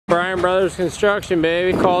Bryan Brothers Construction,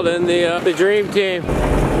 baby. Called in the dream team.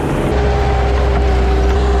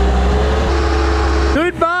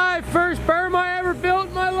 Goodbye, first berm I ever built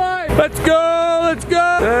in my life. Let's go, let's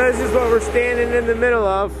go. This is what we're standing in the middle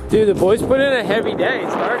of. Dude, the boys put in a heavy day.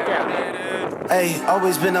 It's dark out. Hey,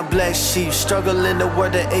 always been a black sheep, struggling to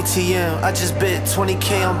work the ATM. I just bet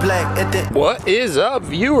 20K on black at the... What is up,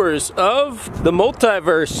 viewers of the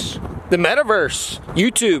multiverse, the metaverse,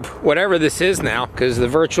 YouTube, whatever this is now, because the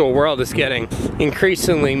virtual world is getting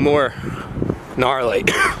increasingly more gnarly.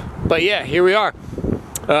 But yeah, here we are.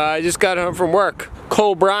 I just got home from work.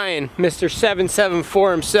 Cole Bryan, Mr.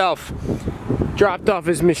 774 himself, dropped off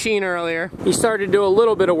his machine earlier. He started to do a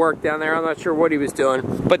little bit of work down there. I'm not sure what he was doing.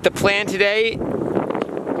 But the plan today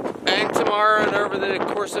and tomorrow and over the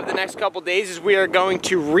course of the next couple days is we are going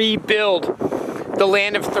to rebuild the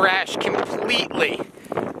Landofthrash completely.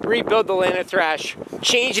 Rebuild the Landofthrash,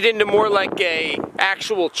 change it into more like a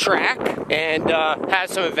actual track, and have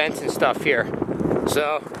some events and stuff here.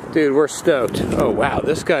 So, dude, we're stoked. Oh wow,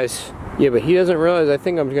 this guy's... Yeah, but he doesn't realize I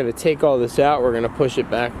think I'm gonna take all this out. We're gonna push it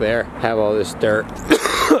back there, have all this dirt.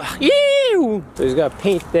 So he's got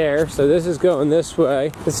paint there, so this is going this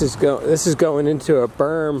way. This is going into a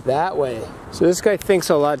berm that way. So this guy thinks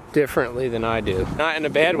a lot differently than I do. Not in a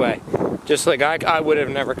bad way. Just like I would have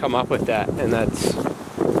never come up with that, and this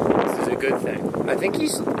is a good thing. I think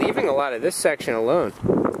he's leaving a lot of this section alone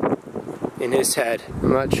in his head.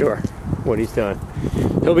 I'm not sure what he's doing.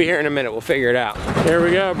 He'll be here in a minute. We'll figure it out. Here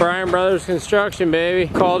we go. Bryan Brothers Construction, baby.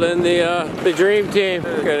 Called in the dream team.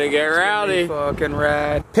 Gonna get rowdy. Fucking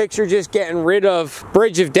rad. Picture just getting rid of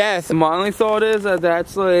Bridge of Death. My only thought is that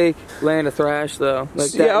that's like Landofthrash, though.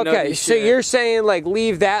 Like that. Yeah. Okay. So you're saying like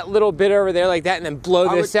leave that little bit over there like that, and then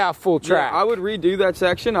blow this out full track. Yeah, I would redo that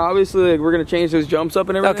section. Obviously, like, we're gonna change those jumps up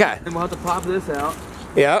and everything. Okay. And we'll have to pop this out.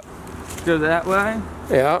 Yep. Go that way.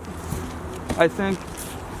 Yep. I think.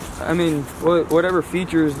 I mean, whatever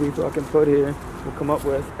features we fucking put here, we'll come up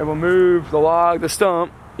with. And we'll move the log, the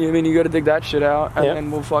stump. You know what I mean? You gotta dig that shit out. And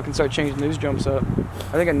then we'll fucking start changing those jumps up.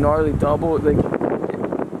 I think a gnarly double, like,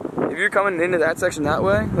 if you're coming into that section that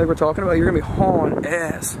way, like we're talking about, you're gonna be hauling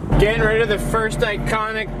ass. Getting rid of the first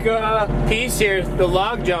iconic piece here, the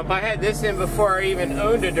log jump. I had this in before I even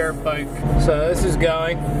owned a dirt bike. So this is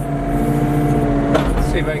going.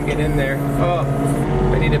 Let's see if I can get in there. Oh.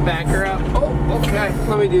 I need to back her up. Oh, okay.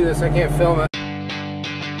 Let me do this. I can't film it.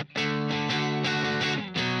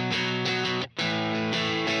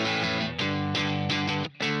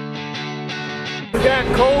 We got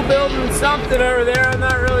Cole building something over there. I'm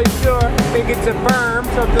not really sure. I think it's a berm,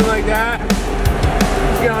 something like that.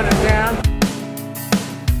 He's going it down.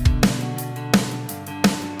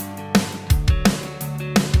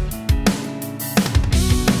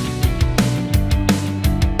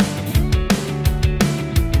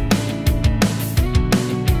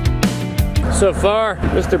 So far,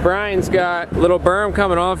 Mr. Bryan's got a little berm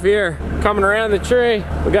coming off here, coming around the tree.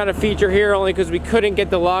 We got a feature here only because we couldn't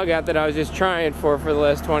get the log out that I was just trying for the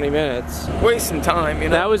last 20 minutes. Wasting time, you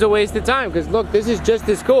know? That was a waste of time, because look, this is just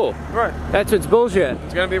as cool. Right. That's what's bullshit.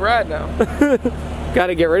 It's gonna be rad now.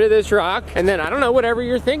 Gotta get rid of this rock, and then I don't know, whatever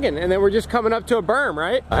you're thinking, and then we're just coming up to a berm,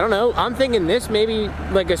 right? I don't know, I'm thinking this maybe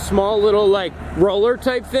like a small little like roller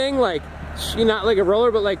type thing, like, not like a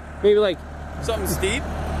roller, but like, maybe like... Something steep?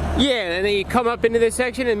 Yeah, and then you come up into this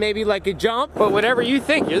section and maybe like a jump, but whatever you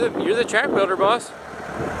think. You're the track builder, boss.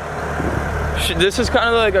 This is kind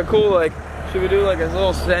of like a cool, like, should we do like a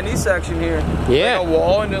little sandy section here? Yeah. Like a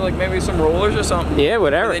wall and then like maybe some rollers or something? Yeah,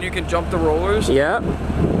 whatever. And then you can jump the rollers? Yeah.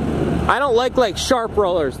 I don't like sharp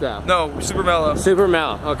rollers though. No, super mellow. Super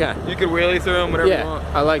mellow, okay. You can wheelie through them, whatever you want.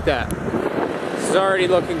 I like that. This is already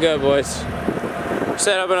looking good, boys.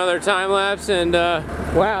 Set up another time lapse and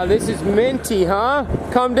wow, this is minty, huh?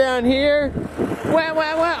 Come down here. Wow,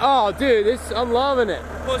 wow, wow. Oh, dude, I'm loving it.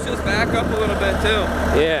 Push this back up a little bit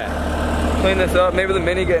too. Yeah. Clean this up. Maybe the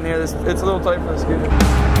Mini getting here. It's a little tight for the scooter.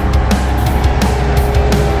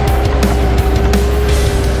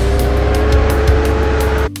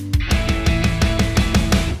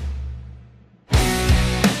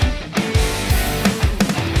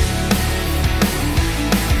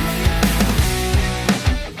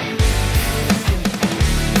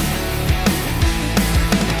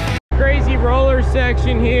 Roller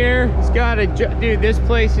section here. It's got a dude, this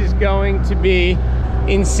place is going to be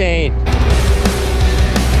insane.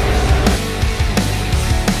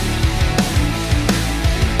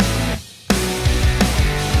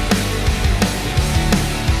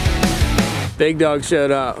 Big dog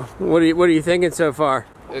showed up. What are you thinking so far?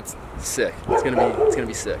 It's sick. It's gonna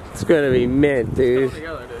be sick. It's gonna be mint, dude.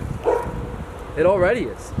 It already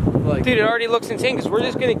is. Like, dude, it already looks insane because we're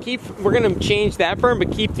just gonna we're gonna change that berm,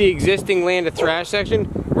 but keep the existing Landofthrash section.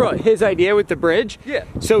 Right. His idea with the bridge. Yeah.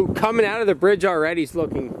 So coming out of the bridge already is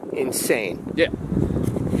looking insane. Yeah.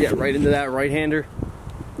 Yeah, right into that right-hander.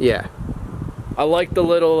 Yeah. I like the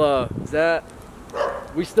little,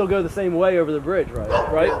 we still go the same way over the bridge,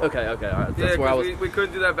 right? Right? Okay, all right. That's where I was. We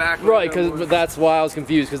couldn't do that back. Right, because that's why I was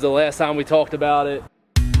confused, because the last time we talked about it.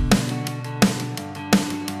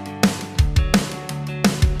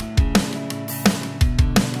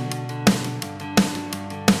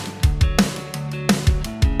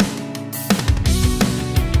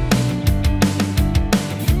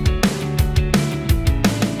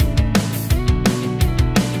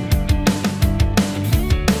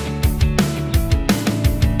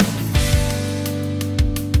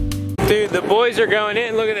 Dude, the boys are going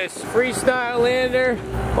in. Look at this freestyle lander,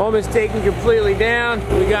 almost taken completely down.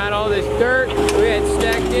 We got all this dirt we had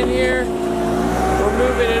stacked in here. We're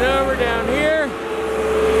moving it over down here.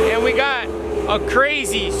 And we got a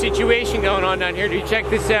crazy situation going on down here. Dude, check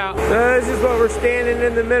this out. So this is what we're standing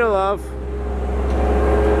in the middle of.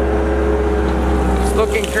 It's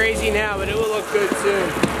looking crazy now, but it will look good soon.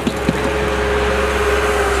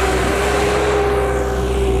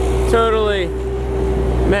 Totally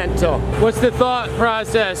mental. What's the thought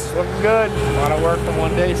process? Looking good. A lot of work in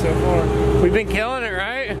one day so far. We've been killing it,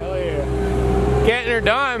 right? Hell yeah. Getting her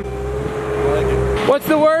done. I like it. What's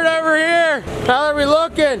the word over here? How are we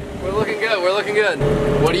looking? We're looking good, we're looking good.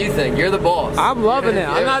 What do you think? You're the boss. I'm loving it.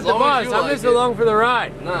 Yeah, I'm not the boss. I'm just along for the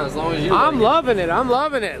ride. No, as long as you I'm loving it. I'm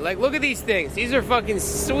loving it. Like, look at these things. These are fucking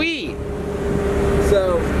sweet.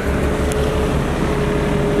 So,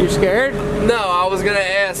 you scared? no, I was gonna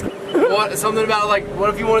ask something about, like, what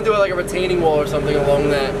if you want to do like a retaining wall or something along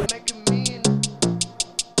that?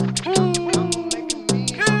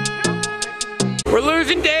 We're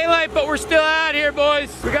losing daylight, but we're still out here,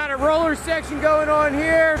 boys. We got a roller section going on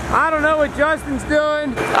here. I don't know what Justin's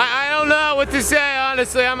doing. I don't know what to say,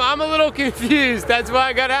 honestly. I'm a little confused. That's why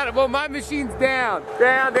I got out of, well, my machine's down.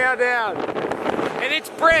 Down. And it's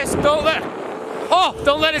brisk. Don't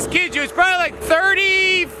let us kid you. It's probably like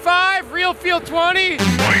 35, real feel 20.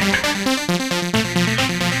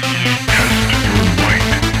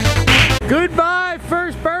 Goodbye,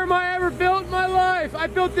 first berm I ever built in my life. I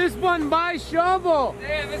built this one by shovel.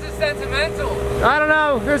 Damn, this is sentimental. I don't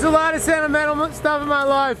know, there's a lot of sentimental stuff in my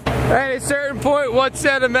life. At a certain point, what's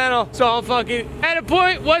sentimental? So I'll fucking, at a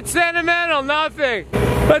point, what's sentimental? Nothing.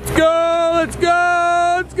 Let's go, let's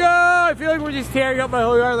go, let's go. I feel like we're just tearing up my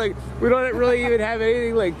whole yard. Like, we don't really even have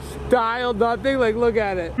anything like dialed, nothing. Like, look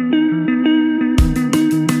at it.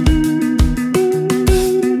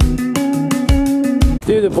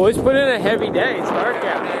 Dude, the boys put in a heavy day. It's dark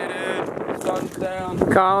out. Yeah, dude. Sun's down.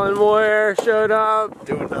 Colin Moyer showed up.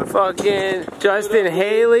 Doing nothing. Fucking Justin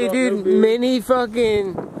Haley, dude. Mini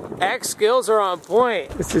fucking X skills are on point.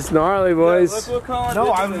 This is gnarly, boys. Look what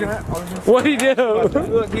Colin did. What'd he do?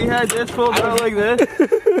 Look, he had this pulled out like this.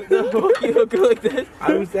 The hooky hook like this.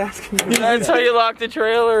 I was asking you. That's how you lock the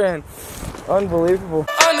trailer in. Unbelievable.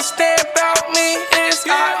 Understand about me is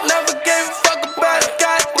I never gave a fuck.